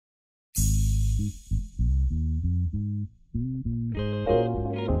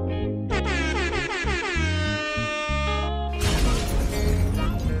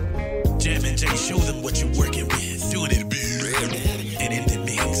Jammin Jay, show them what you're working with. Doing it big. And in the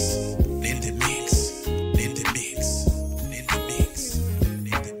mix. In the mix. In the mix. In the mix.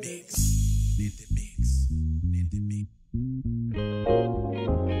 In the mix. In the mix. In the mix.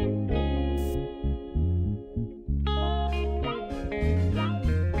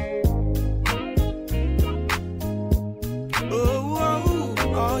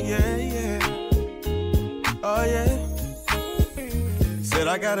 Oh yeah, yeah. Oh yeah. Said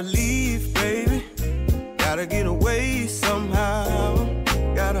I gotta leave, baby. Gotta get away somehow.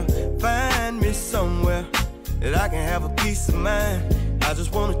 Gotta find me somewhere that I can have a peace of mind. I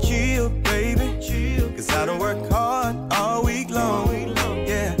just wanna chill, baby. Cause I done work hard all week long.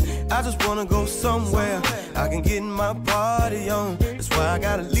 Yeah, I just wanna go somewhere I can get my party on. That's why I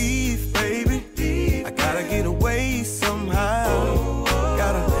gotta leave, baby. I gotta get away somehow.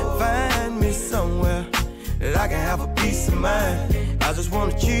 Gotta find me somewhere that I can have a peace of mind. I just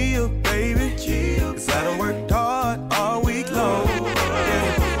wanna chill, baby. Cause I done worked hard all week long.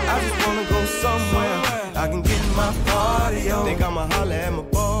 Yeah, I just wanna go somewhere I can get my party on. Think I'ma holler at my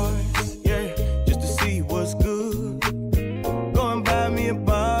boys, yeah, just to see what's good. Go and buy me a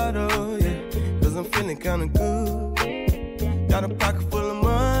bottle, yeah, cause I'm feeling kinda good. Got a pocket full of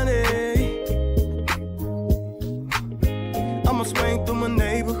money. I'ma swing through my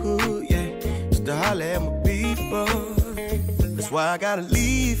neighborhood, yeah, just to holler at my people. That's why I gotta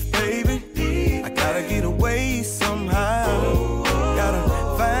leave, baby. I gotta get away somehow. Gotta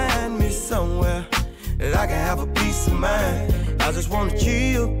find me somewhere that I can have a peace of mind. I just wanna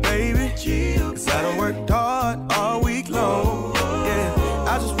chill, baby. Cause I done worked hard all week long. Yeah,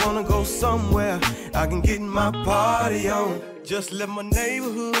 I just wanna go somewhere I can get my party on. Just left my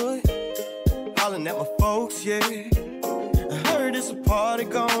neighborhood, hollering at my folks, yeah. I heard there's a party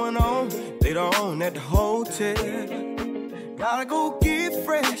going on later on at the hotel. Gotta go get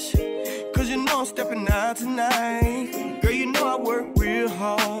fresh, cause you know I'm stepping out tonight. Girl, you know I work real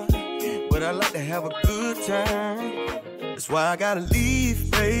hard, but I like to have a good time. That's why I gotta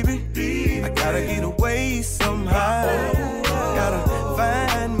leave, baby. I gotta get away somehow. Gotta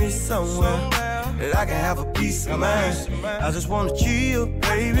find me somewhere that I can have a peace of mind. I just wanna chill,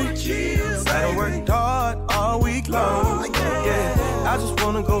 baby. Cause I done worked hard all week long. Yeah, I just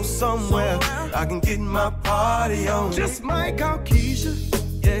wanna go somewhere I can get my party on. Just might call Keisha,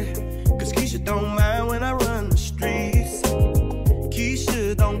 yeah, cause Keisha don't mind when I run the streets.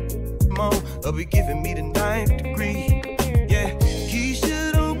 Keisha don't more, or be giving me the 9th degree. Yeah,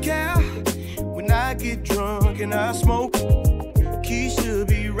 Keisha don't care when I get drunk and I smoke. Keisha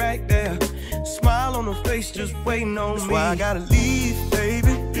be right there, smile on her face, just waiting on me. That's why I gotta leave,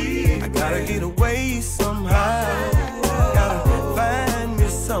 baby. I gotta get away somehow. Gotta find me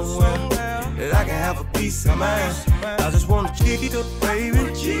somewhere that I can have a peace of mind. I just wanna chill, baby.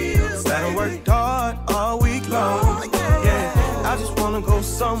 Cause I done worked hard all week long. Yeah, I just wanna go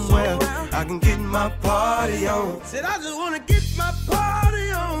somewhere I can get my party on. Said I just wanna get my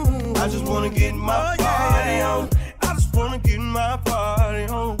party on. I just wanna get my party on. I just wanna get my party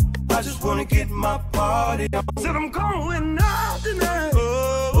on. I just wanna get my party on. Said I'm going out tonight.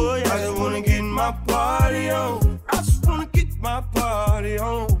 Oh yeah, I just wanna get my party on. I just wanna get my party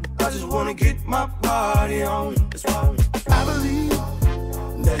on. I just wanna get my party on. That's why I believe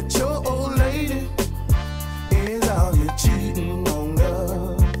that your old lady is out here cheating on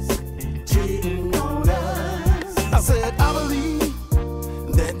us. Cheating on us. I said I believe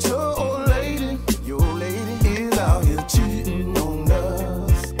that your old lady is out here cheating on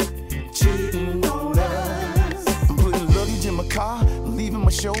us. Cheating on us. I'm putting luggage in my car, leaving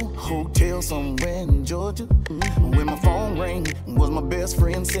my show, hotel somewhere in Georgia. When my phone rang, was my best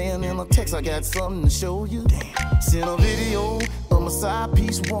friend saying in a text, I got something to show you. Damn. Sent a video of my side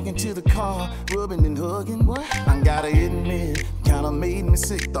piece walking to the car, rubbing and hugging. What? I gotta admit, kinda made me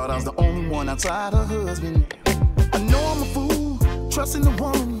sick. Thought I was the only one outside her husband. I know I'm a fool, trusting the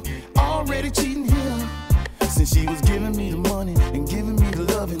woman, already cheating him. Since she was giving me the money and giving me the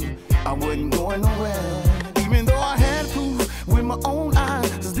loving, I wasn't going nowhere. Even though I had proof with my own eyes,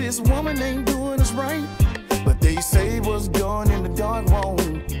 cause this woman ain't doing us right. But they say what's done in the dark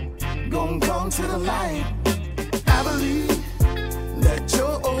won't gon' come to the light. I believe that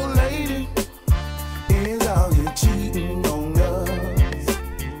your old lady is out here cheating on us.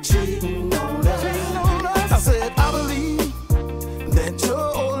 Cheating on us. I said I believe that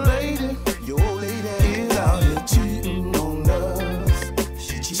your old lady is out here cheating on us.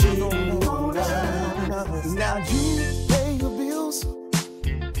 Cheating on us. Now you pay your bills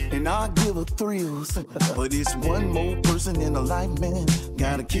and and I give her thrills. But it's one more person in the life, man.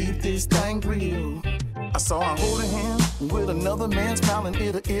 Gotta keep this thing real. I saw her holding hand with another man, smiling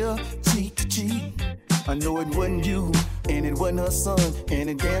ear to ear, cheek to cheek. I know it wasn't you, and it wasn't her son, and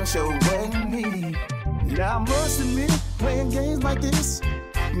it damn sure wasn't me. Now I must admit, playing games like this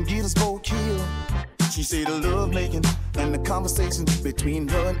can get us both killed. She said the love making and the conversation between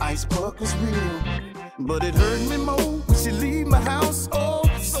her and Ice Buck was real. But it hurt me more when she leave my house, oh,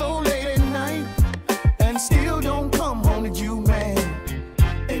 so late at night, and still don't come home to you, man,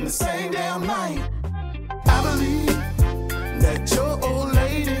 in the same damn night. I believe that your old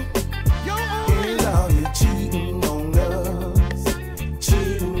lady is out here cheating on us,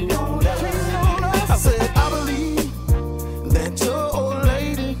 cheating on us. I said I believe that your old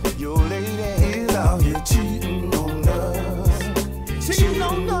lady is out here cheating on us, cheating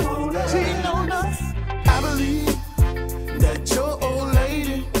on us, cheating on us. I believe that your old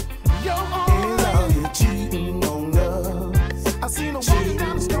lady is out here cheating on us. I seen her walking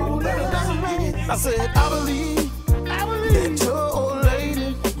down the street. I said, I believe that your old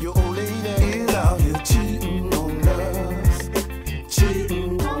lady is out here cheating on us,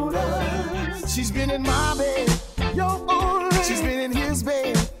 cheating on us. She's been in my bed, your old lady. She's been in his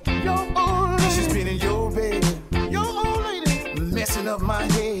bed, your old lady. She's been in your bed, your old lady. Messing up my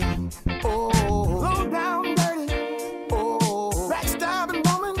head, oh, low down dirty, oh, backstabbing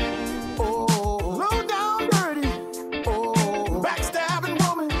woman, oh, low down dirty, oh, backstabbing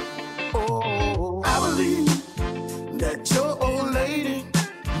woman. That your old lady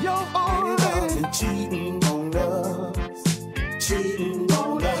is cheating on us, cheating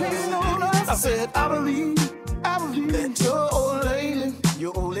on us. I said I believe that your old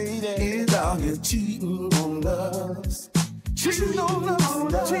lady is out here cheating on us, cheating on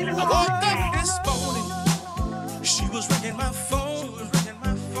us, cheating on us. I woke up this morning, she was ringing my phone.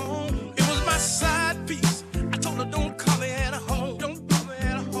 It was my side piece. I told her don't call me at home, don't call me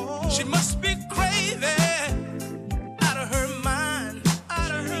at home. She must be crazy.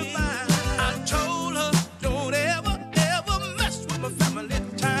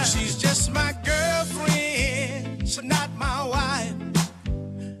 My girlfriend, she's not my wife.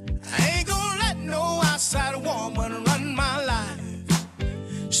 I ain't gonna let no outside woman run my life.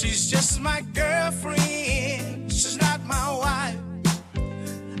 She's just my girlfriend, she's not my wife.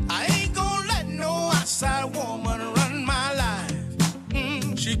 I ain't gonna let no outside woman run my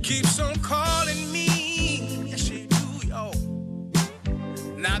life. She keeps on calling me, yes she do, yo.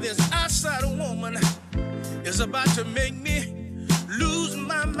 Now this outside woman is about to make me lose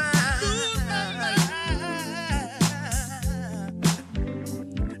my mind.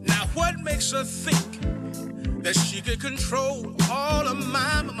 Now what makes her think that she could control all of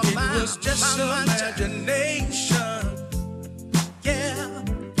my mind? It was just my imagination, yeah,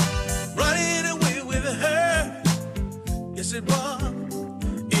 running away with her. Yes it was.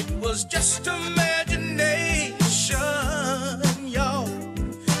 It was just imagination, yo,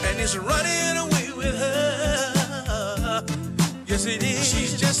 and it's running away with her. Yes, it is.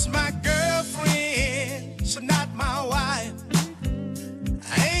 She's just my girlfriend, she's not my wife.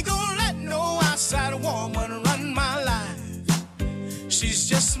 I ain't gonna let no outside woman run my life. She's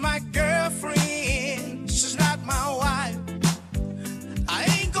just my girlfriend, she's not my wife. I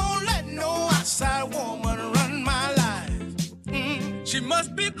ain't gonna let no outside woman run my life. She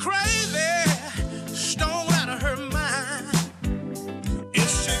must be crazy, stoned out of her mind. If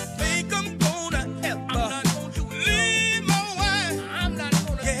she think I'm gonna help her,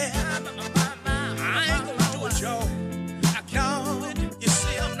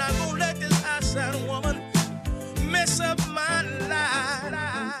 woman mess up my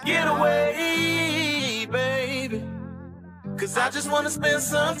life. Get away, baby, 'cause I just wanna spend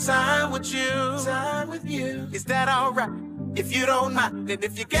some time with you. Is that alright? If you don't mind, and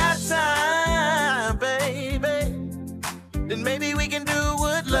if you got time, baby, then maybe we can do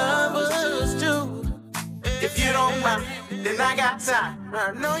what lovers do. If you don't mind, then I got time.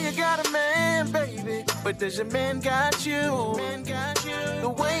 I know you got a man, baby, but does your man got you? The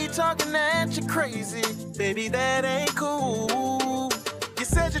way you talking that you crazy, baby, that ain't cool. You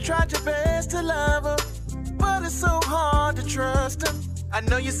said you tried your best to love her, but it's so hard to trust her. I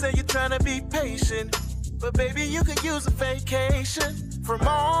know you say you're trying to be patient, but baby, you could use a vacation from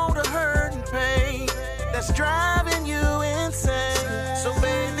all the hurt and pain that's driving you insane. So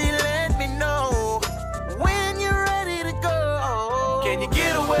baby, let me know when you're ready to go. Can you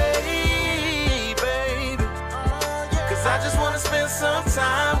get away, baby? 'Cause I just wanna spend some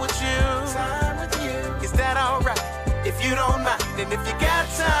time with you. Is that alright? If you don't mind, and if you got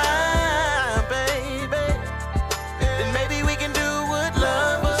time, baby, then maybe we can do what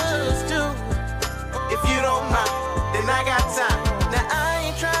lovers do.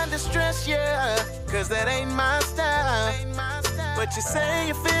 that ain't my style. But you say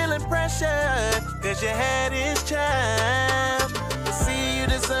you're feeling pressure, cause your head is child. You see you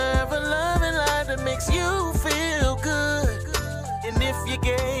deserve a loving life that makes you feel good. And if you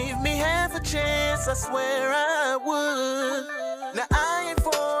gave me half a chance, I swear I would. Now I ain't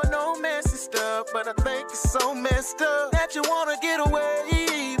for no messy stuff, but I think it's so messed up that you wanna get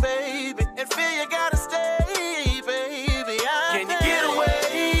away, baby, and feel you gotta stay, baby. Can you get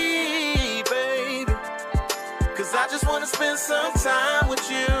away, baby? Cause I just wanna spend some time with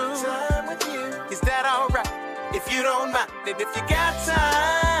you. Is that alright? If you don't mind, and if you got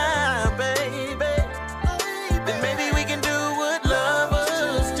time, baby, then maybe we can do what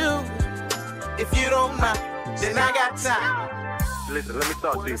lovers do. If you don't mind, then I got time. Listen, let me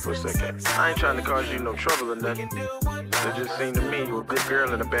talk to you for a second. I ain't trying to cause you no trouble or nothing. It just seemed to me you a good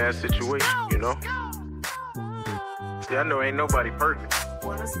girl in a bad situation, you know? See, I know ain't nobody perfect.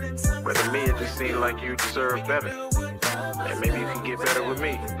 But to me, it just seemed like you deserve better. And maybe you can get better with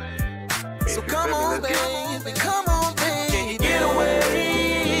me. So come on, baby, come on, baby. Can you get away,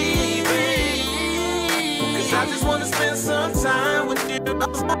 baby? Cause I just wanna spend some time with you. Is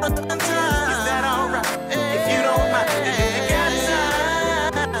that alright? If you don't mind, if you got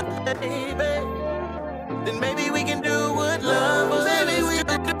time, baby, then maybe we can do what lovers do.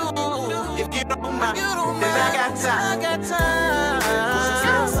 If you don't mind, then I got time.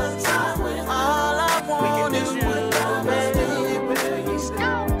 All I want is you, baby.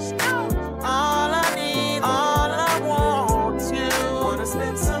 All I need, all I want you. Wanna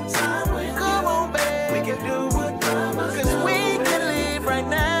spend some time with you. Come on, baby. We can do what lovers do. Cause we can leave right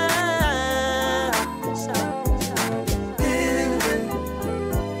now.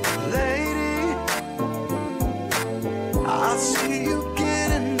 Lady, I see you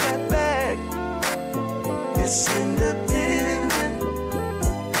getting that bag. It's independent.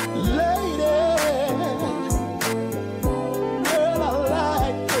 Lady, girl, I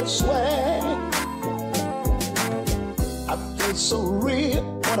like your swag. I feel so real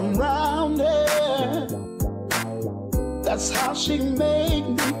when I'm round her. That's how she make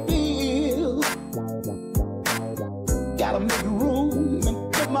me feel. Gotta make room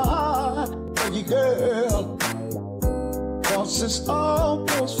and put my heart for you, girl. Cause it's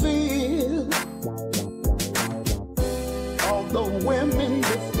almost feel. All the women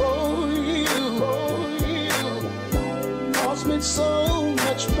before you caused me so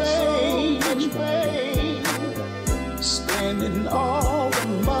much pain. Spending all the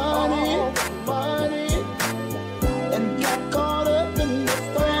money and got caught up in the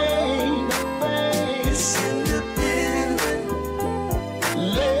fame. It's independent.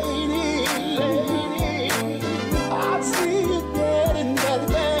 Lady, I see you getting that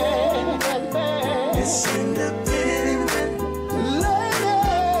bag. It's independent. Lady,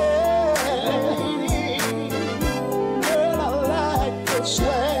 girl, I like your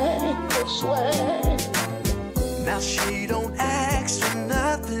swag. Now she don't ask for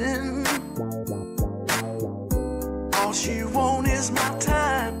nothing. All she want is my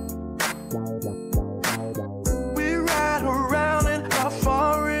time. We ride around in her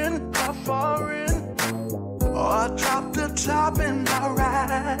foreign. Or I drop the top in my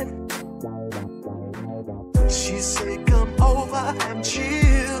ride. She say come over and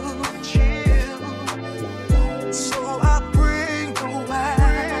chill. So I bring the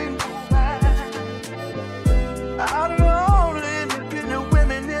wine. Out of all the independent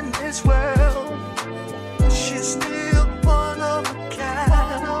women in this world, she's still one of a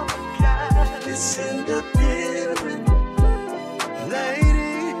kind. It's independent.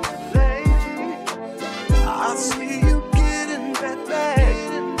 Lady, I see you getting that bag.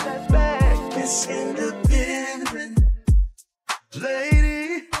 It's independent.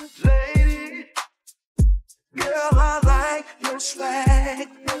 Lady, girl, I like your swag.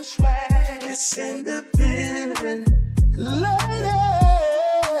 It's independent. Lady,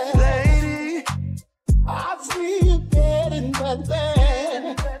 I see you getting that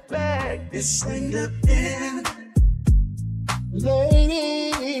bag. It's independent.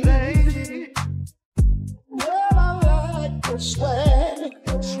 Lady, girl, I like your swag.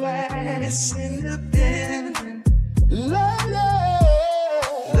 It's independent. Lady,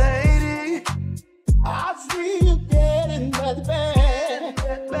 I see you getting that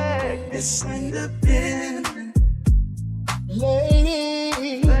bag. It's independent. Lady,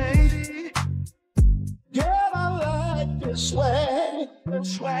 girl, I like your swag.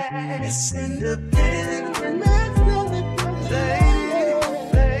 It's independent. Lady,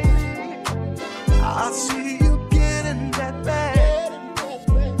 I see you getting that bag.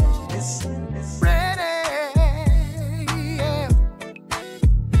 It's ready, yeah,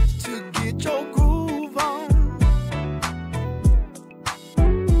 to get your groove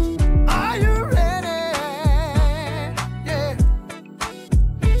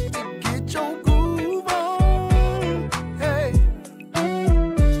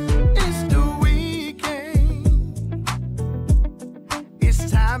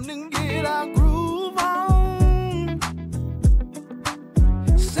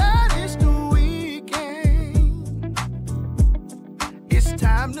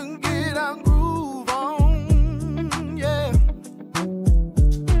time to get our groove on, yeah.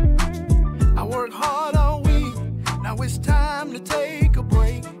 I work hard all week, now it's time to take a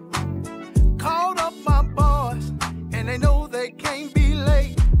break. Called up my boys, and they know they can't be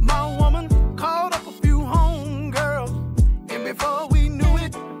late. My woman called up a few homegirls, and before we knew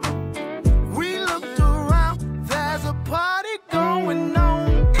it, we looked around, there's a party going on.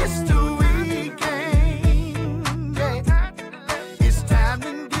 It's the weekend, yeah. It's time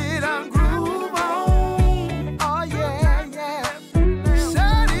to get our groove on. Oh yeah, yeah.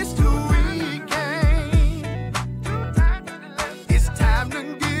 Said it's the weekend. It's time to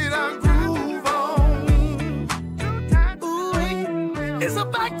get our groove on. Ooh, it's a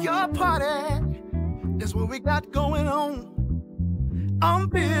backyard party. That's what we got going on. I'm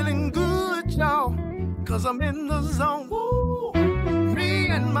feeling good, y'all, 'cause I'm in the zone. Ooh. Me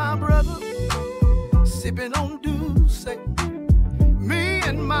and my brother sipping on Douce. Me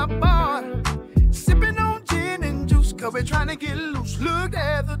and my boy sipping on gin and juice, 'cause we're trying to get loose. Look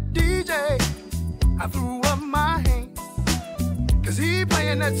at the DJ, I threw up my hand, 'cause he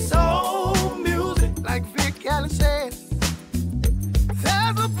playing that soul music like Vic Allen said.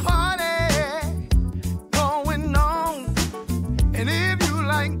 There's a party going on, and if you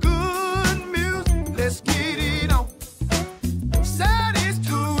like good music, let's get it on. Said it's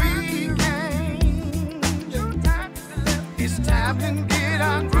the weekend, it's time to get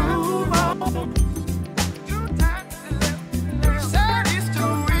our groove on. Said it's the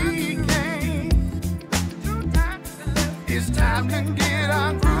weekend, it's time to get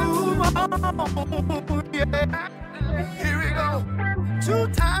our groove on. Yeah. Here we go. 2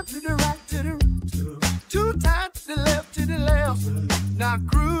 times to the right, to the right. 2 times to the left, to the left. Now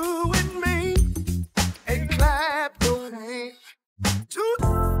groove with me and clap your hands. 2.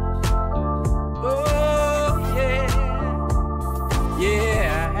 Oh yeah,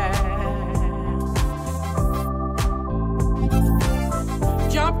 yeah.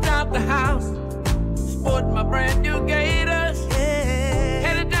 Jumped out the house, sporting my brand new Gators. Yeah.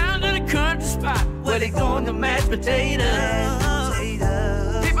 Headed down to the country spot where they going to mashed potatoes.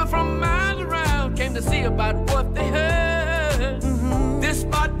 People from miles around came to see about what they heard. This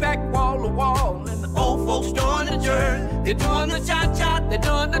spot packed wall to wall, and the old folks doing the jerk. They're doing the cha-cha, they're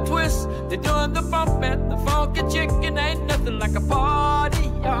doing the twist, they're doing the bump and the funky chicken. Ain't nothing like a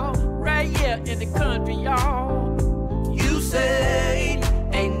party, y'all, right here in the country, y'all. You say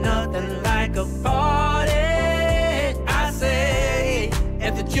ain't nothing like a party. I say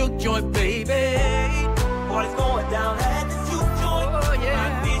at the juke joint, baby. Party's going down at the juke joint. Oh yeah. My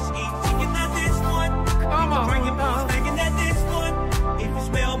bitch eat chicken at this one. Come on, drinking more stinking at this one. If you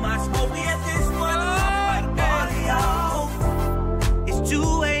smell my smoke, we at this one. Party, y'all. It's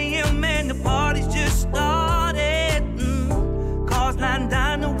 2 a.m. and the party's just started. Cars lying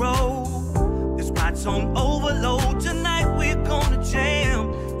down the road. The spot's on overload. Tonight we're gonna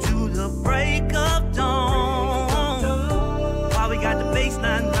jam to the break of dawn. While we got the bass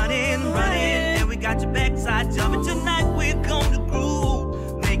line running, and we got your backside jumping. Tonight we're gonna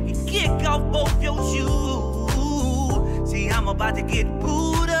groove, make you kick off both your shoes. See, I'm about to get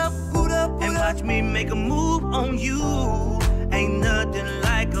booed up, and watch me make a move on you. Ain't nothing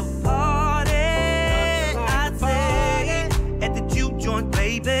like a party. I say at the juke joint,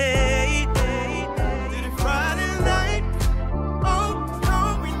 baby. Did it Friday night? Oh,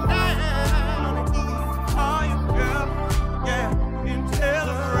 we down. Oh, you girl, yeah, until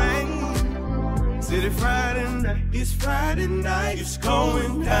the rain. Did it Friday night? It's Friday night. It's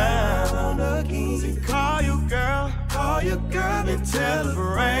going down again. So call your girl and tell her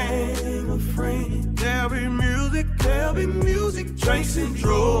bring a friend. There'll be music, drinks and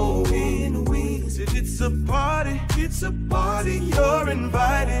drove in the wind. Said it's a party, you're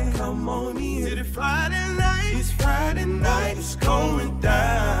invited. Come on in. Said it Friday night, it's Friday night. It's going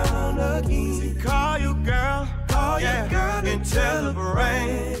down again. So call your girl and tell her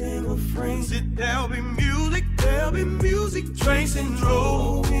bring a friend. Said there'll be music, drinks and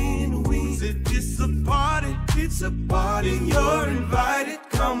drove in the wind. Said it's a party, you're invited.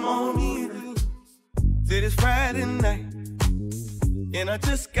 Come on in. Said it's Friday night, and I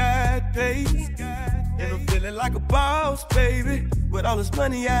just got paid, and I'm feeling like a boss, baby, with all this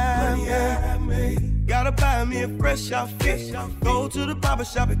money I made. Gotta buy me a fresh outfit, go to the barber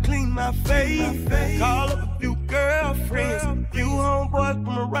shop and clean my face. Call up a few girlfriends, few homeboys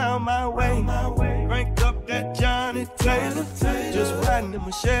from around my way. Crank up that Johnny Taylor, just riding in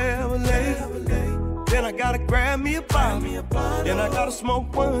my Chevrolet. Then I gotta grab me a bottle, then I gotta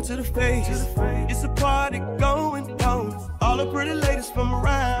smoke one to the face. It's a party going on, all the pretty ladies from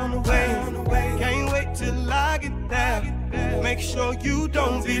around the way. Can't wait till I get there. make sure you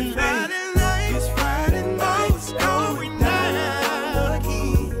don't be late. It's Friday night, it's going down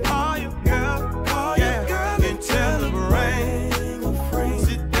again. Call your girl, and tell her rain.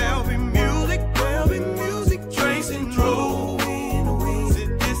 Sit down with music, drinks and drove. Sit,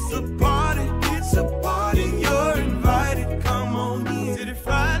 it's a party, you're invited, come on in. Sit, it's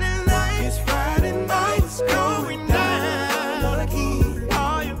Friday night, it's going down again.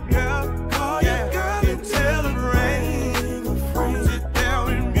 Call your girl, and tell her rain. Sit down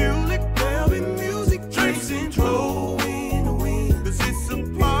with music, drinks and drove. Cause it's a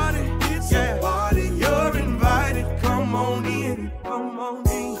party, you're invited, come on in.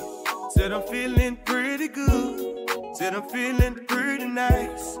 Said I'm feeling pretty good, said I'm feeling pretty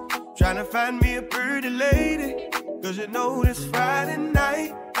nice. Tryna find me a pretty lady, cause you know it's Friday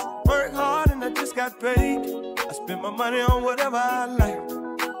night. Work hard and I just got paid. I spend my money on whatever I like.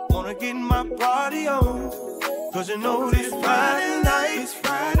 Wanna get my party on, cause you know this Friday night,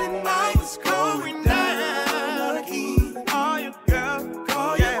 it's going down again. Call your girl,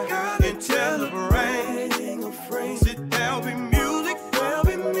 and tell her rain. Sit down with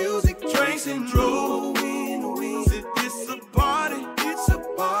music, drinks and drove. Sit, it's a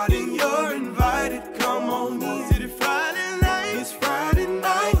party, you're invited, come on in. Sit, it's Friday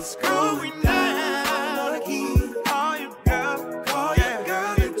night, it's going down again. Call your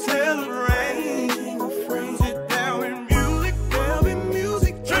girl, and tell her rain. Sit down with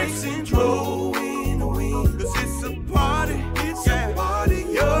music, drinks and drove. Cause it's a party,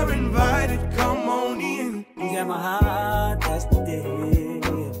 you're invited, come on in. You got my heart, that's the deal.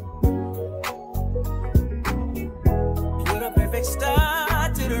 You're the perfect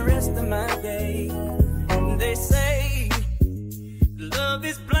start to the rest of my day. They say love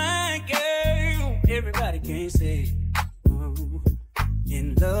is blind, girl. Everybody can't say.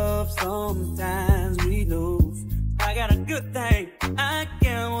 In love, sometimes we lose. I got a good thing, I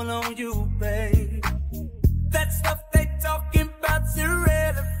count on you, babe. That stuff they talking about's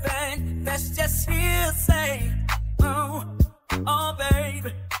irrelevant. That's just hearsay. Oh,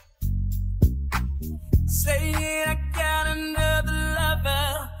 baby. Saying I got another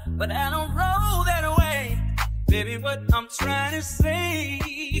lover, but I don't roll that way. Baby, what I'm trying to say,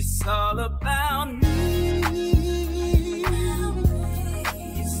 it's all about me.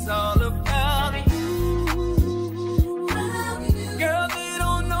 It's all about you. Girl, they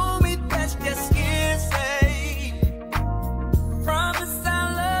don't know me, that's just hearsay. Promise I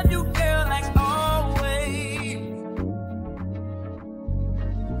love you, girl, like always.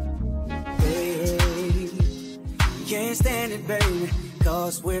 Hey, can't stand it, baby,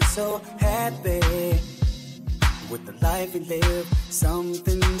 cause we're so happy with the life we live,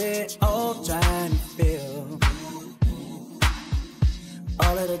 something they're all trying to feel.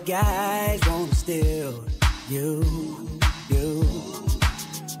 All of the guys wanna steal you.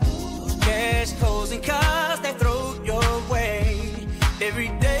 Cash, clothes, and cars they throw your way every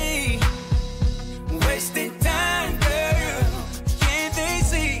day. Wasting time, girl, can't they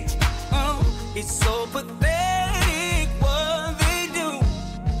see? It's so pathetic what they do.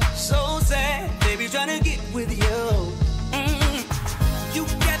 So sad, they be trying to get with you. You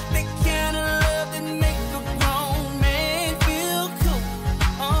got the kind of love that make a grown man feel cool.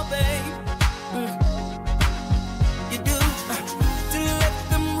 Oh, babe, you do. To let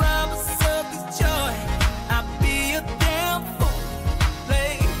them rob us of this joy, I'll be a damn fool,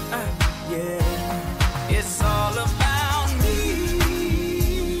 babe. Yeah, it's all about me.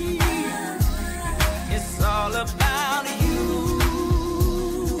 It's all about you.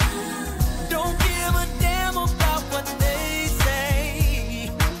 Don't give a damn about what they say.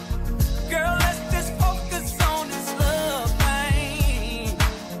 Girl, let's just focus on this love thing.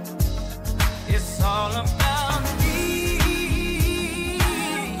 It's all about me.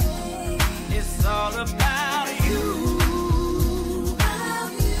 It's all about you.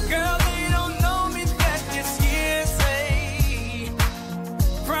 Girl, they don't know me, that's just hearsay.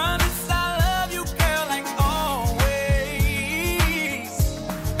 Promise I love you, girl, like always.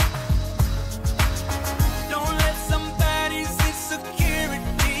 Don't let somebody's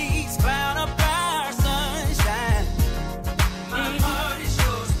insecurities cloud up our sunshine. My heart is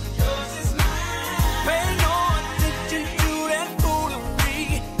yours, yours is mine. Baby,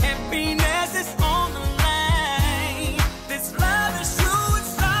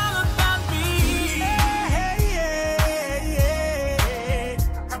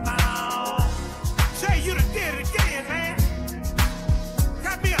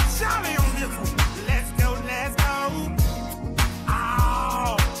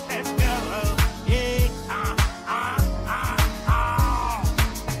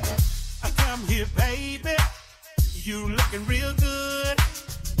 looking real good.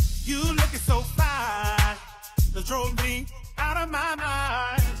 You looking so fine. That drove me out of my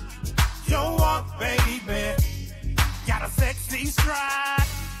mind. Your walk, baby, got a sexy stride.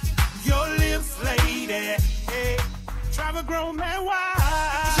 Your lips, lady, hey, drive a grown man wild.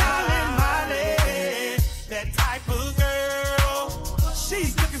 Charlie Molly, that type of girl.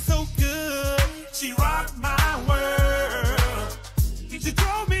 She's looking so good. She rocked my world. She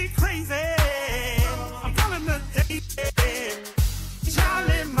drove me crazy. I'm calling her Daisy.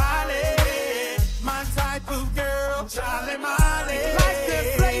 Charlie Molly, my type of girl. Charlie Molly, like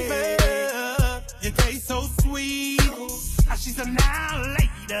that flavor. Your taste so sweet. She's a now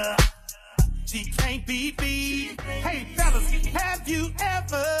later. She can't be beat. Hey fellas, have you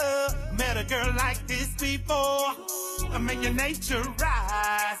ever met a girl like this before? I make your nature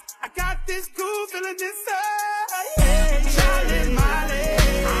rise. I got this cool feeling inside. Hey, Charlie Molly,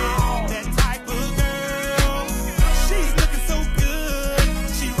 that type of girl. She's looking so good.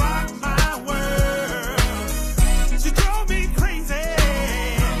 She rocked my world. She drove me crazy.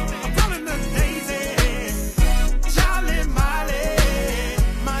 I'm calling her Daisy. Charlie Molly,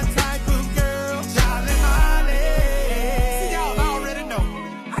 my type of girl. Charlie Molly. See, y'all already know.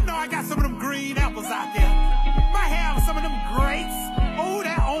 I know I got some of them green apples out there. Might have some of them grapes. Oh,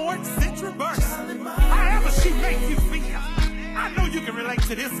 that orange citrus burst. However she makes you feel. I know you can relate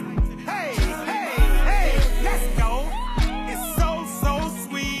to this one. Hey, hey, hey, let's go. It's so, so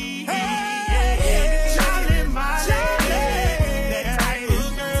sweet. Hey, Charlie Molly, that type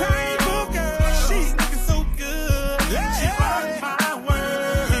of girl. She's looking so good. She rocked my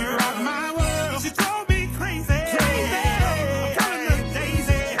world. She rocked my world. She drove me crazy. I'm calling her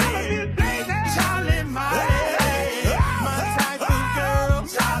Daisy. Charlie Molly, my type of girl.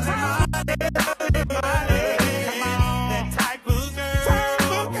 Charlie Molly, that type of girl.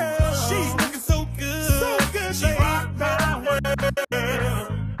 She's looking so good. She rocked my world.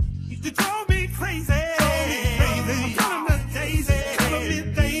 You drove me crazy. I'm calling her Daisy.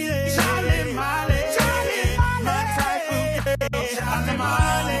 Charlie Molly, my type of girl. Charlie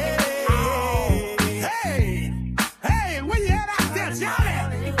Molly. Hey, hey, where you at out there,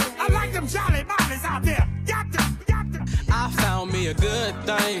 Charlie? I like them Charlie Mollies out there. Got them. I found me a good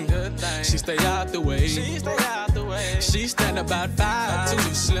thing. She stay out the way. She stand about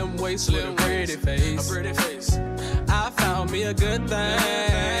 5'2", slim waist with a pretty face. I found me a good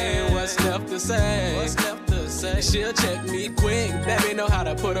thing. What's left to say? She'll check me quick. Baby know how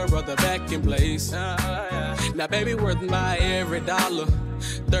to put her brother back in place. Now baby worth my every dollar.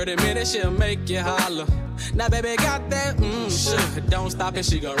 30 minutes she'll make you holler. Now baby got that shit. Don't stop and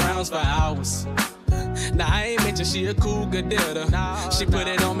she go rounds for hours. Now I ain't mention she a cool good ditter. She put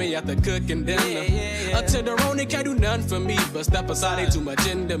it on me after cooking dinner. A tenderoni can't do nothing for me but step aside, ain't too much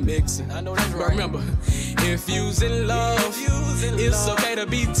in the mixing. But remember, if you's in love, it's okay to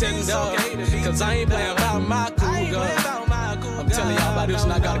be tender. Cause I ain't playing about my cool girl. I'm telling y'all about this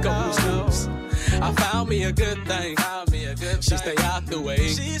and I got a couple of scoops. I found me a good thing. She stay out the way.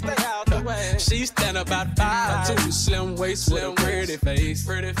 She stand about 5'2", slim waist with a pretty face.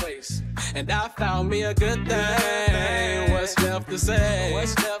 And I found me a good thing. What's left to say?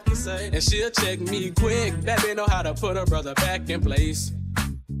 And she'll check me quick. Baby know how to put her brother back in place.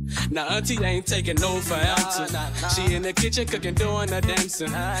 Now auntie ain't taking no for answers. She in the kitchen cooking, doing her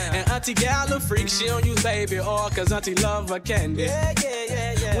dancing. And auntie gal a freak, she don't use baby oil cause auntie love her candy.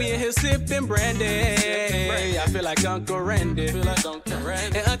 We in here sipping brandy. I feel like Uncle Randy.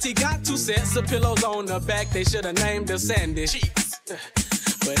 And auntie got 2 sets of pillows on her back. They should've named her Sandy.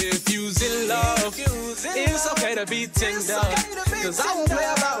 But if you's in love, it's okay to be tender. Cause I won't play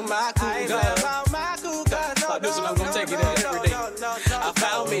about my cool girl. This one I'm gonna take it there every day. I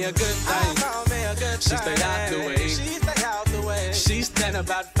found me a good thing. She stay out the way. She stand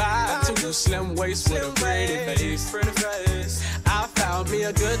about 5'2", slim waist with a pretty face. I found me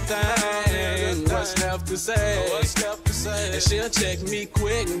a good thing. What's left to say? And she'll check me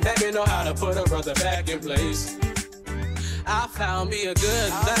quick. Baby know how to put her brother back in place. I found me a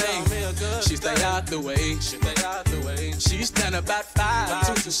good thing. She stay out the way. She stand about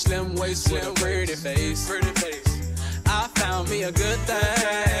 5'2", slim waist with a pretty face. I found me a good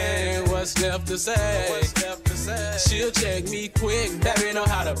thing. What's left to say? She'll check me quick. Baby know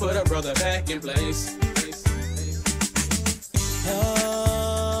how to put her brother back in place.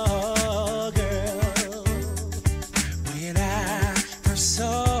 Oh, girl, when I first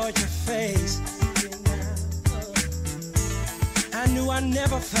saw your face, I knew I'd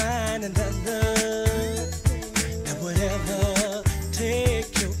never find another that would ever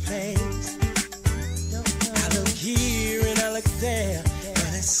take your place. I look here and I look there,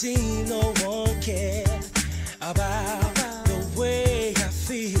 but it seems no one cared about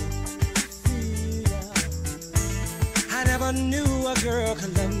girl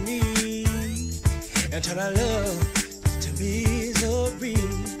could love me and turn our love to misery.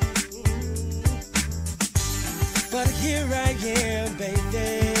 But here I am,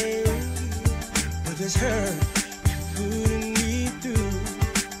 baby, with this hurt pulling me through.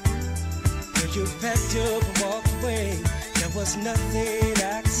 When you packed up and walked away, there was nothing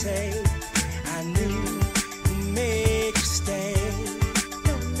I could say. I knew to make you stay.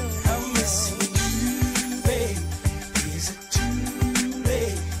 I'm missing you, babe. Is it too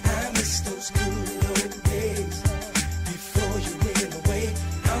late? I miss those good old days before you went away.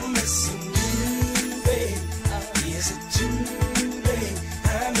 I'm missing you, babe. Is it too late?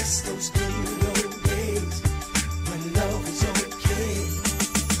 I miss those good old days when love was okay.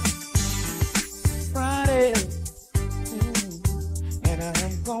 Friday, and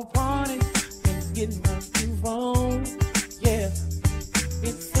I'm gonna party and get my groove on. Yeah,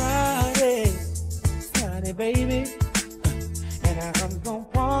 it's Friday, Friday, baby, and I'm gonna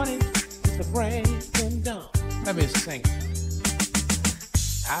party with the brain and dawn. Let me sing.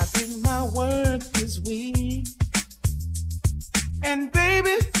 I think my work is weak, and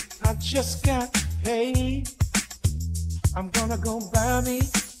baby, I just got paid. I'm gonna go buy me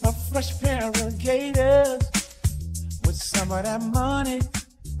a fresh pair of gators with some of that money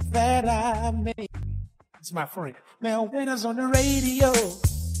that I made. It's my friend. Now, Winter's on the radio,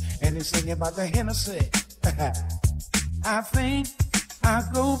 and he's singing about the Hennessy. I think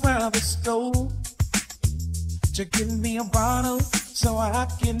I'll go by the stove to give me a bottle so I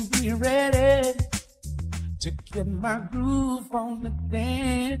can be ready to get my groove on the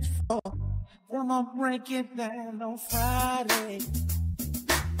dance floor. Then I'll break it down on Friday.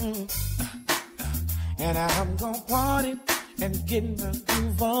 And I'm gonna party and get my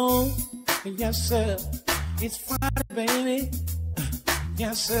groove on. Yes, sir. It's Friday, baby.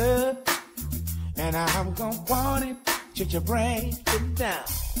 Yes, sir. And I'm gonna party till your brain get down.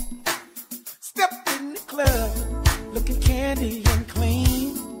 Step in the club, looking candy and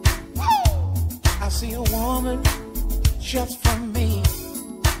clean. I see a woman just for me.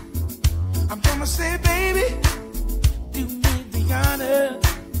 I'm gonna say, baby, do me the honor.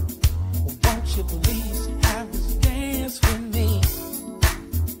 Won't you please have this dance with me?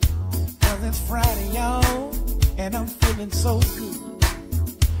 Cause it's Friday, y'all, and I'm feeling so good.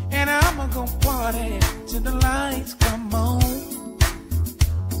 And I'm gonna party till the lights come on.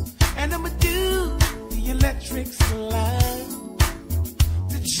 And I'ma do the electric slide,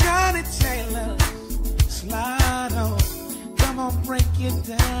 the Johnny Taylor slide on. Come on, break it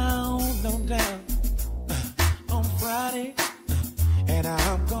down, on down. On Friday, and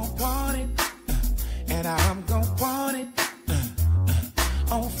I'm gonna party, and I'm gonna party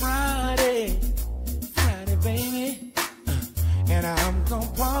on Friday, Friday, baby, and I'm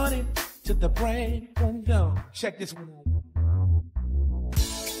gonna party till the break of dawn. Check this one out.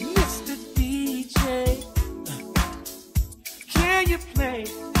 Mr. DJ, can you play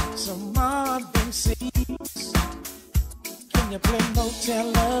some Marvin Seas? Can you play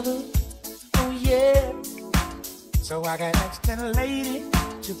Motel Lover? Oh yeah. So I got asked that lady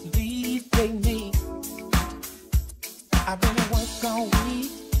to please pay me. I've been at work all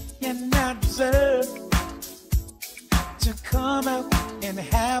week and I deserve to come out and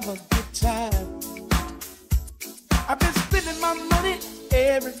have a good time. I've been spending my money,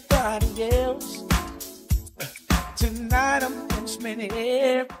 everybody else. Tonight I'm gonna spend it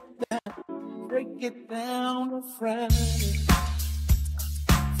everything. Break it down on Friday,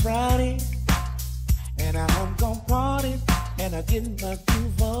 Friday, and I'm gonna party and I get my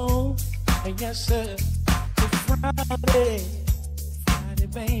groove on. And yes, sir, it's Friday, Friday,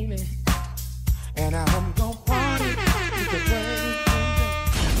 baby, and I'm gonna party with the break of dawn.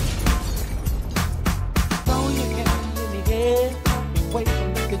 Throw your hand in the air, wait for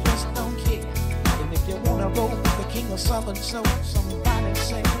me, you just don't care. And if you wanna roll with the king of Southern Soul, somebody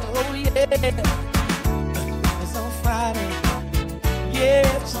say, oh yeah. It's on Friday,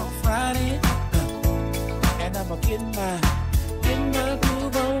 yeah, it's on Friday, and I'ma get my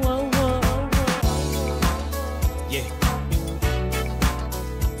groove on. Yeah.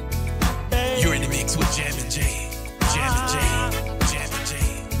 You're in the mix with Jammin Jay. Jammin Jay. Jammin Jay.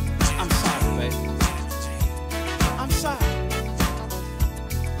 I'm sorry, baby. I'm sorry.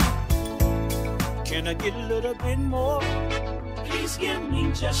 Can I get a little bit more? Please give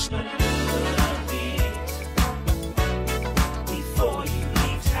me just a little bit before you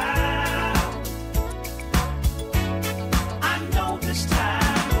leave town. I know this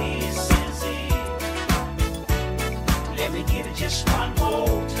time is it. Let me get it just one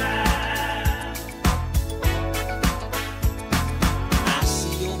more time. I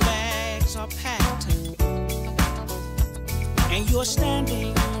see your bags are packed and you're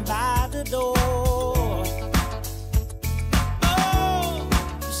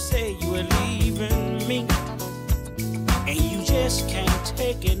just can't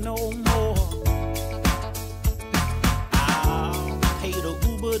take it no more. I'll pay the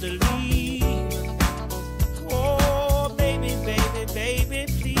Uber to leave. Oh, baby, baby, baby,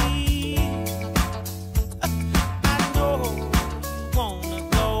 please. I know you wanna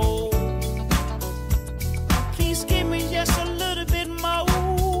go. Please give me just a little bit more.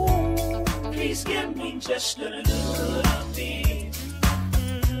 Please give me just a little bit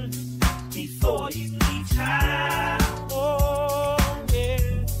before you leave town. Oh,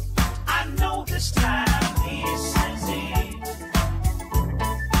 yeah. I know this time isn't it.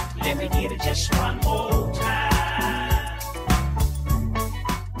 Let me get it just one more time.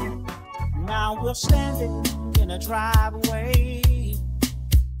 Now we're standing in a driveway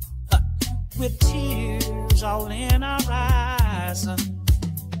with tears all in our eyes.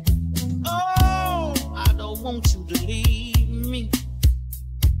 Oh, I don't want you to leave me.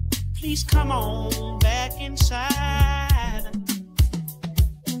 Please come on back inside.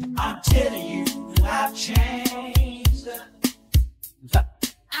 I'm telling you, I've changed.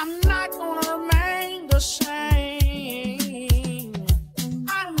 I'm not gonna remain the same.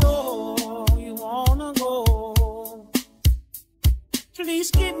 I know you wanna go. Please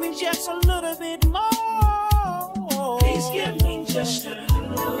give me just a little bit more. Please give me just a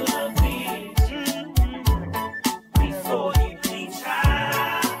little bit before you leave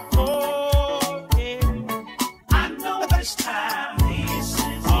town. Oh, yeah. I know this time this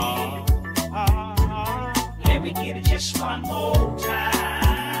is it. Let me get it just one more time.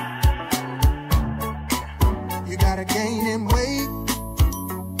 You gotta gain him weight,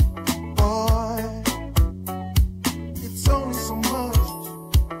 boy. It's only so much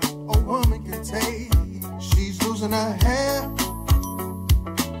a woman can take. She's losing her hair,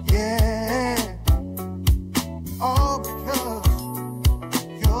 yeah. All because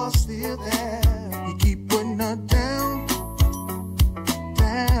you're still there. You keep putting her down,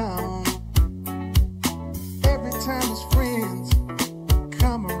 down. Every time his friends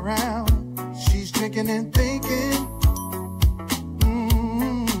come around, she's drinking and thinking.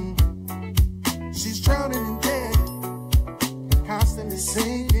 She's drowning in debt, constantly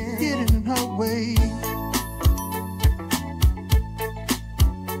singing, getting in her way.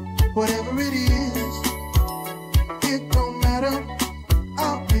 Whatever it is, it don't matter.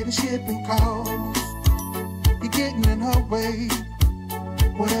 I'll pay the shipping cost. You're getting in her way.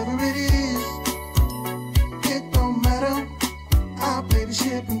 Whatever it is, it don't matter. I'll pay the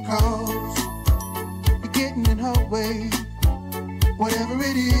shipping cost. You're getting in her way. Whatever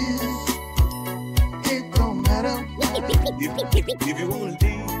it is, it don't matter. If you wanna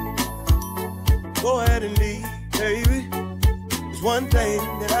leave, go ahead and leave, baby. There's one thing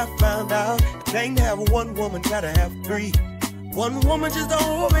that I found out. I can't have one woman, gotta have three. One woman just to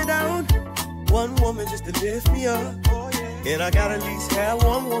hold me down, one woman just to lift me up. And I gotta at least have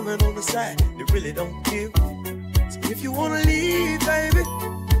one woman on the side that really don't give. So if you wanna leave, baby,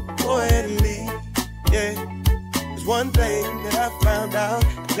 go ahead and leave, yeah. There's one thing that I found out.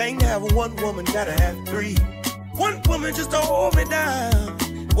 I can't have one woman, gotta have three. One woman just to hold me down,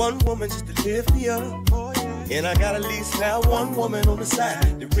 one woman just to lift me up. And I gotta at least have one woman on the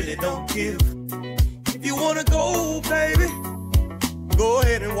side that really don't give. If you wanna go, baby, go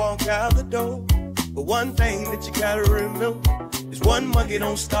ahead and walk out the door. But one thing that you gotta remember is one monkey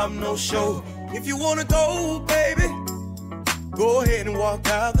don't stop no show. If you wanna go, baby, go ahead and walk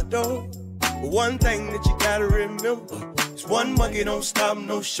out the door. But one thing that you gotta remember is one monkey don't stop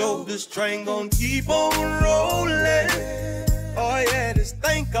no show. This train gon' keep on rolling. Oh yeah, this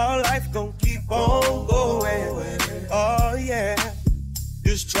thing called life gon' keep on going. Oh yeah,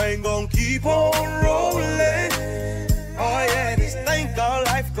 this train gon' keep on rolling. Oh yeah, this thing called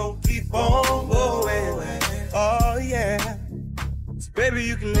life gon' keep on going. Oh yeah, so baby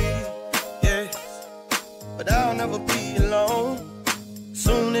you can leave, yeah, but I'll never be alone.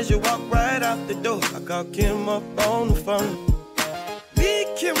 Soon as you walk right out the door, I call Kim up on the phone. Me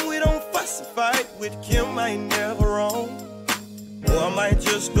and Kim, we don't fuss and fight. With Kim, I ain't never wrong. Or I might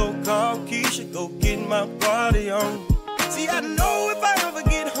just go call Keisha, go get my party on. See, I know if I ever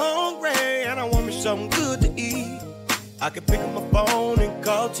get hungry and I want me something good to eat, I can pick up my phone and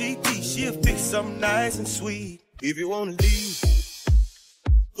call TT. She'll fix something nice and sweet. If you wanna leave,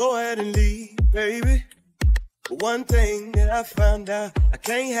 go ahead and leave, baby. But one thing that I found out, I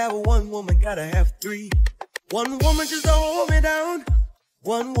can't have one woman, gotta have three. One woman just to hold me down,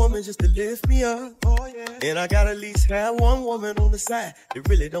 one woman just to lift me up. Oh, yeah. And I gotta at least have one woman on the side that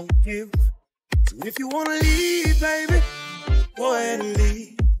really don't give. So if you wanna leave, baby, go ahead and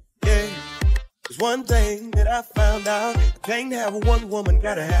leave, yeah. There's one thing that I found out, I can't have one woman,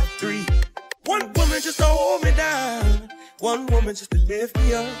 gotta have three. One woman just to hold me down, one woman just to lift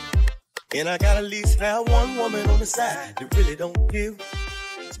me up. And I gotta at least have one woman on the side that really don't give.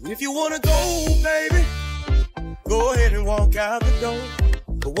 So if you wanna go, baby, go ahead and walk out the door.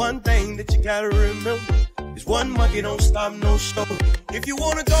 But one thing that you gotta remember is one monkey don't stop no show. If you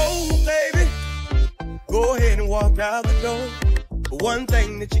wanna go, baby, go ahead and walk out the door. But one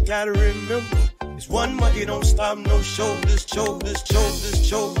thing that you gotta remember is one monkey don't stop no show. This show, this show, this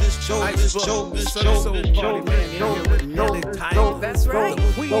show, this show, this show, this show, this show, this show. That's right.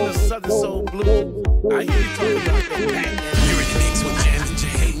 The queen of Southern Soul Blue. I hear you talking about the pack. You're in the mix with Jammin Jay.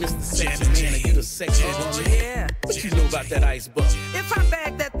 Hey, Mr. Sexy Man, you the sexy woman. Yeah. What you know about that ice bucket? If I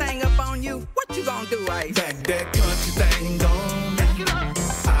bag that thing up on you, what you gonna do, Ice? Back that country thing on me.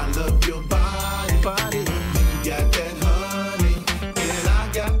 I love your body. You got that honey, and I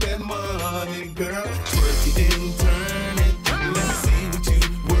got that money, girl. Twerk it and turn it. Let me see what you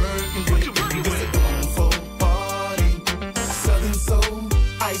working with. It's a grown folk party. Southern Soul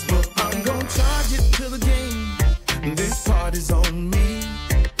ice bucket. I'm gonna charge it to the game. This party's on me.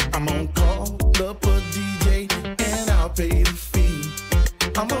 I'm on call up a DJ, and I'll pay the fee.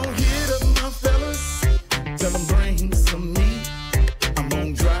 I'm gonna hit up my fellas, tell them bring some meat. I'm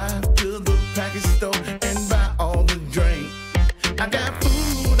gonna drive to the package store and buy all the drink. I got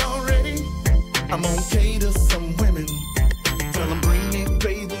food already, I'm gonna cater some women. Tell them bring me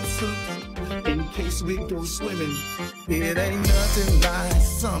bathing suits in case we go swimming. It ain't nothing like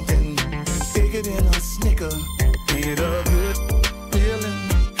something bigger than a Snicker. Get a good feeling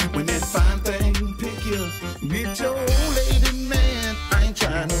when that fine thing pick you. Get your old lady, man. I ain't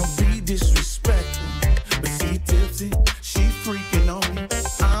trying to be disrespectful, but see tipsy, she freaking on me.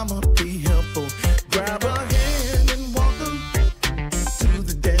 I'ma be helpful. Grab her hand and walk her to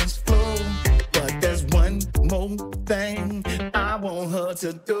the dance floor. But there's one more thing I want her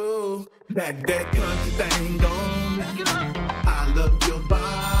to do. Back that country thing on me. I love your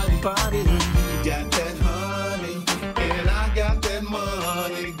body. You got that honey, and I got that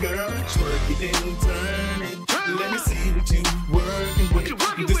money, girl. Twerk it and turn it. Let me see what you working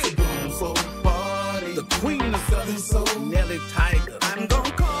with. This a grown folk party. The queen of Southern Soul, Nelly Tiger. I'm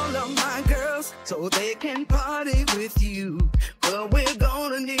gonna call up my girls so they can party with you. But we're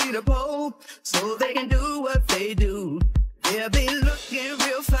gonna need a pole so they can do what they do. They'll be looking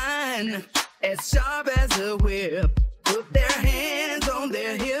real fine, as sharp as a whip. Put their hands on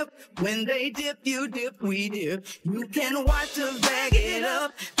their hip. When they dip, you dip, we dip. You can watch us bag it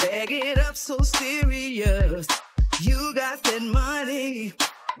up so serious. You got that money,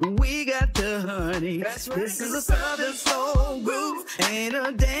 we got the honey. That's right. This is a Southern Soul groove, ain't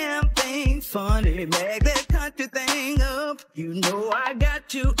a damn thing funny. Bag that country thing up, you know I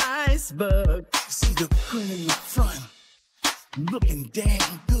got you, Iceberg. see the queen in the front, looking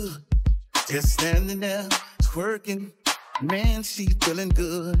damn good. Just standing there, twerking. Man, she feeling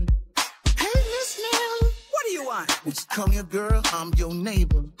good. Hey, Miss Nell, What do you want? would you come here, girl? I'm your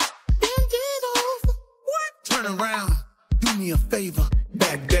neighbor. Bend it over. What? Turn around, do me a favor.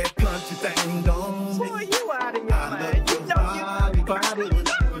 Back that country thing on me. Boy, you out of your I mind. love your body.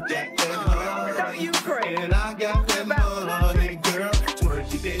 Back that Know you crazy. and I got that money, girl.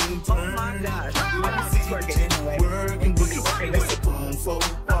 Twerk it and turn. Oh my gosh. Let me see what you working with. It's a boom for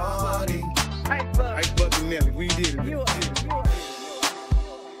party. Ice Bucket Nelly, we did it. You are.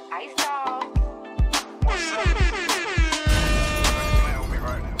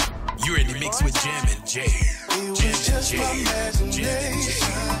 You're in the mix with Jammin Jay. Jammin Jay. Jammin Jay.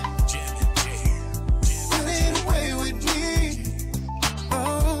 Jammin Jay. Running away with me.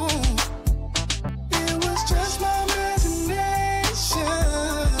 Oh, it was just my imagination.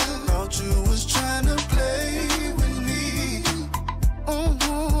 Thought you was trying to play with me.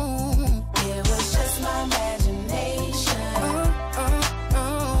 It was just my imagination.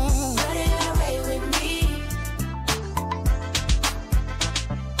 Running away with me.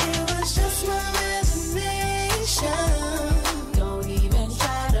 It was just my imagination. Don't even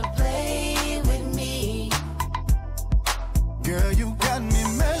try to play with me. Girl, you got me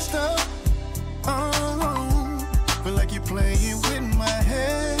messed up. Feel like you're playing with my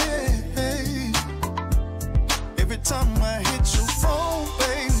head. Every time I hit your phone,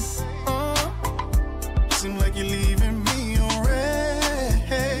 baby, seem like you're leaving me on red.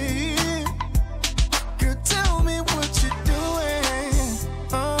 Girl, tell me what you're doing.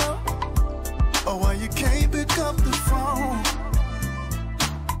 Or why you can't pick up the phone.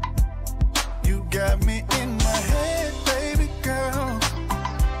 You got me in my head, baby girl.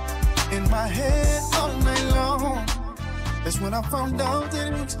 In my head all night long. That's when I found out that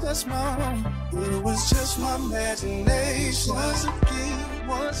it was just my imagination.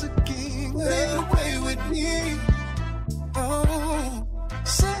 Once again, play away with me.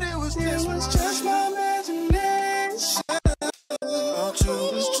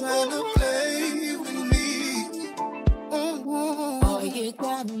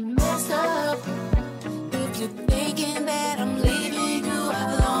 messed up if you're thinking that I'm leaving you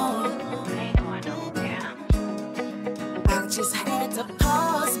alone. I just had to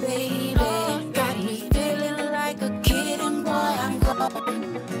pause, baby. Got me feeling like a kid and boy, I'm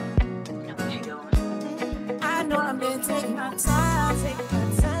gone. I know I'm gonna take my time,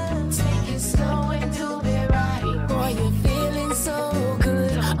 take it slow and do it right. Boy, you're feeling so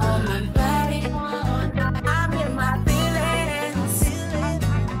good on my body. I'm in my feelings.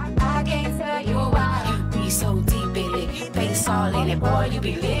 I can't tell you why. You be so deep in it, face all in it. Boy, you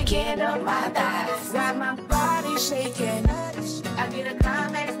be licking up my thighs. Got my body shaking. I get a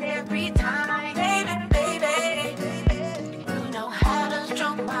climax every time. Baby, you know how to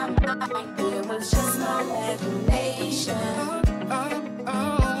stroke my mind. It was just my imagination.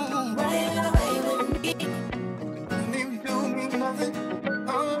 Run away with me. You do me nothing.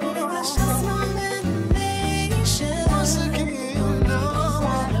 It was just my imagination. Once again, you know.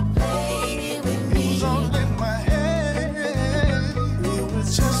 Try to play with me. It was all in my head. It was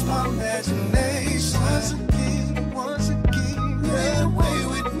just my imagination. Once again, ran away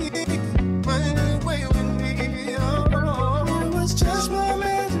with me. Ran away with me. Oh, it was just my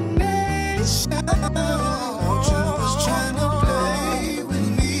imagination. Don't you was trying to play with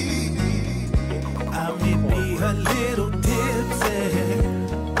me. I may be a little tipsy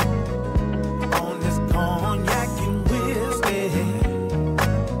on this cognac and whiskey.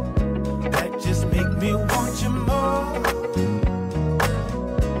 That just make me want you more.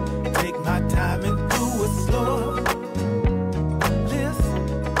 Take my time and do it slow. Listen,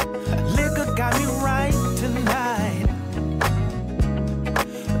 liquor got me right tonight.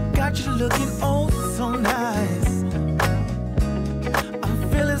 Got you looking oh so nice. I'm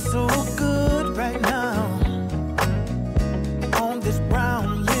feeling so good right now on this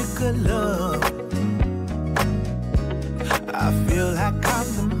brown liquor love. I feel like I'm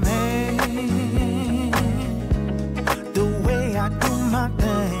the man, the way I do my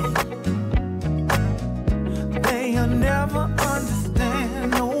thing. They'll never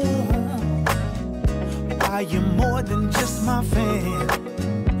understand, no, why you're more than just my fan.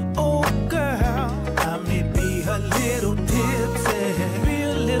 Oh girl, I may be a little tipsy, be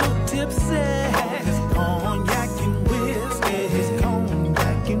a little tipsy. This cognac and whiskey, this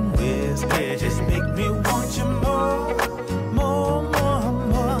cognac and whiskey just make me want you more, more, more,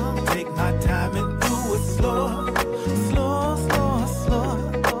 more. Take my time and do it slow, slow, slow, slow.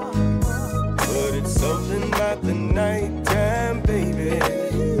 But it's something about the nighttime, baby.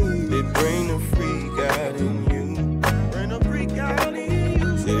 They bring the freak out in you. Bring the freak out in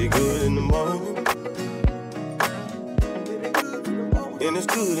you. Say they good in the morning. And it's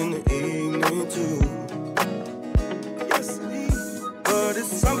good in the evening too. Yes, it is. But it's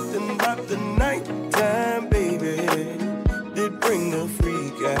something about the nighttime, baby. They bring the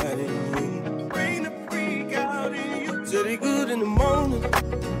freak out in you. Bring the freak out in you. Say they good in the morning.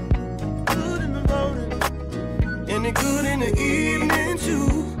 Good in the morning. And they good in the evening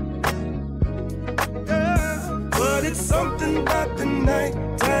too. Yeah. But it's something about the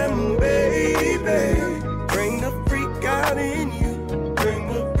nighttime, baby. Bring the freak out in you. Bring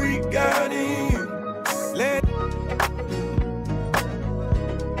the freak out in you. Let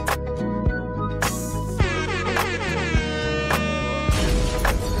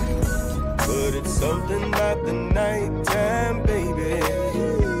But it's something about the nighttime, baby.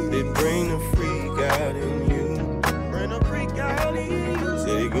 They bring the freak out in you. Bring the freak out in you.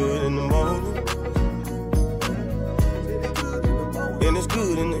 Say they good in the morning. And it's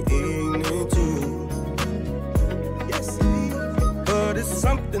good in the evening too. Yes, it is. But it's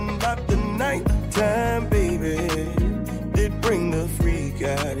something about the nighttime, baby. They bring the freak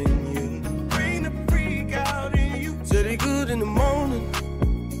out in you. Bring the freak out in you. Say they good in the morning.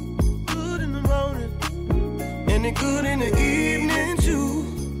 Good in the morning. And they good in the evening too.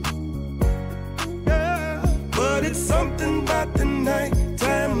 Yeah. But it's something about the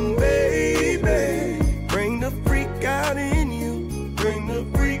nighttime, baby. Bring the freak out in you. Bring the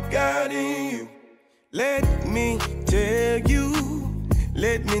freak out in you.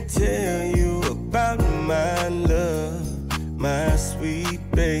 Let me tell you about my love, my sweet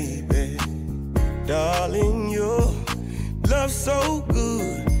baby. Darling, your love so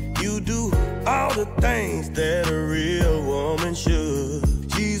good. You do all the things that a real woman should.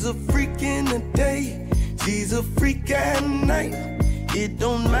 She's a freak in the day, she's a freak at night. It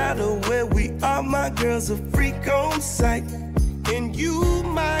don't matter where we are, my girl's a freak on sight. And you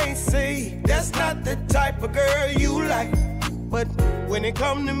might say that's not the type of girl you like, but when it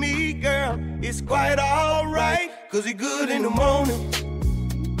come to me, girl, it's quite alright. Cause you're good in the morning,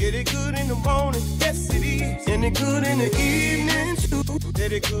 Get it good in the morning, yes it is. And it good in the evening too.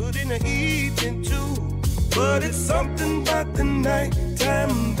 Get it good in the evening too. But it's something about the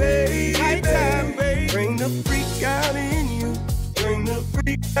nighttime, baby. Nighttime, baby. Bring the freak out in you. Bring the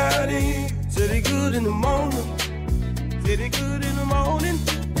freak out in you. Said it good in the morning. Said it good in the morning.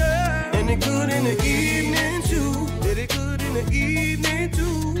 Yeah. And it good in the evening too. Said it good in the evening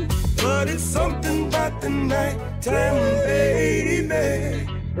too. But it's something about the nighttime, baby.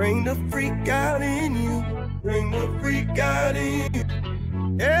 Bring the freak out in you. Bring the freak out in you.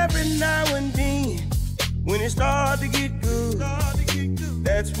 Every now and then, when it start to get good,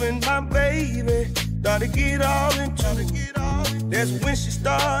 that's when my baby start to get all into it. That's when she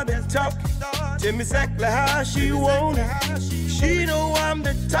started talking. Tell me exactly how she want it. She know I'm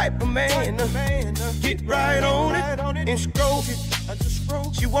the type of man to get right on it and stroke it.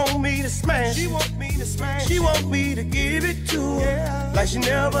 She want me to smash. She want me to smash. She want me to give it to her like she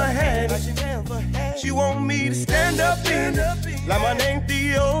never had it. She want me to stand up in it like my name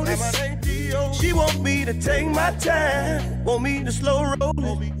Theodis. She want me to take my time. Want me to slow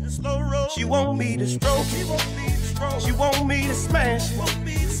roll it. She want me to stroke it. She want me to smash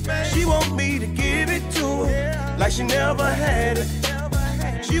it. She want me to give it to her like she never had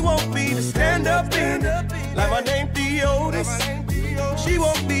it. She want me to stand up in it like my name Theodis. She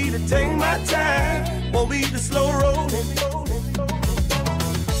want me to take my time. Want me to slow roll it.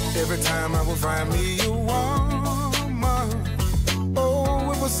 Every time I would find me a woman,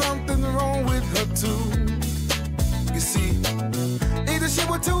 oh, it was something wrong with her too. You see, either she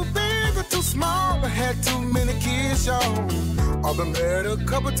was too big or too small, or had too many kids, y'all. I've been married a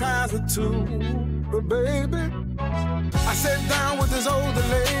couple times or two, but baby, I sat down with this older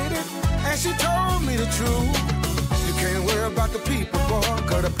lady, and she told me the truth. You can't worry about the people, boy,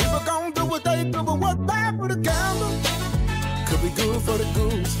 cause the people gon' do what they do, but what's bad for the gamble could be good for the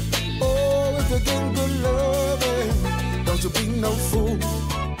goose. Oh, if you're getting good loving, don't you be no fool.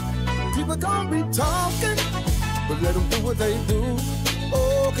 People gon' be talking, but let them do what they do.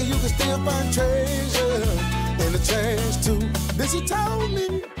 Oh, cause you can still find treasure and a chance to. Then she told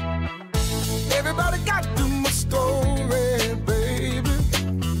me, everybody got to my story, baby,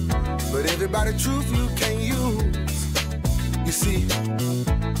 but everybody truth you can't use. You see,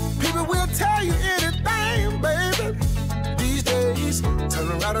 people will tell you anything, baby. These days,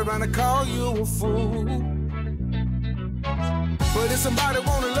 turn right around and call you a fool. But if somebody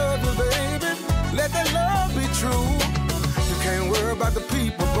wanna love you, baby, let that love be true. You can't worry about the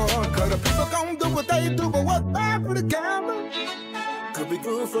people, boy, cause the people gon' do what they do, but what's bad for the camera could be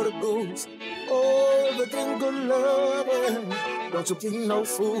good for the goose. Oh, the thing good loving, don't you be no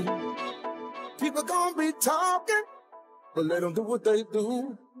fool. People gon' be talking, but let them do what they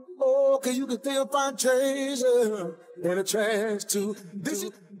do. Oh, cause you can still find treasure in the trash too. This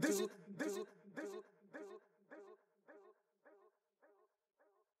is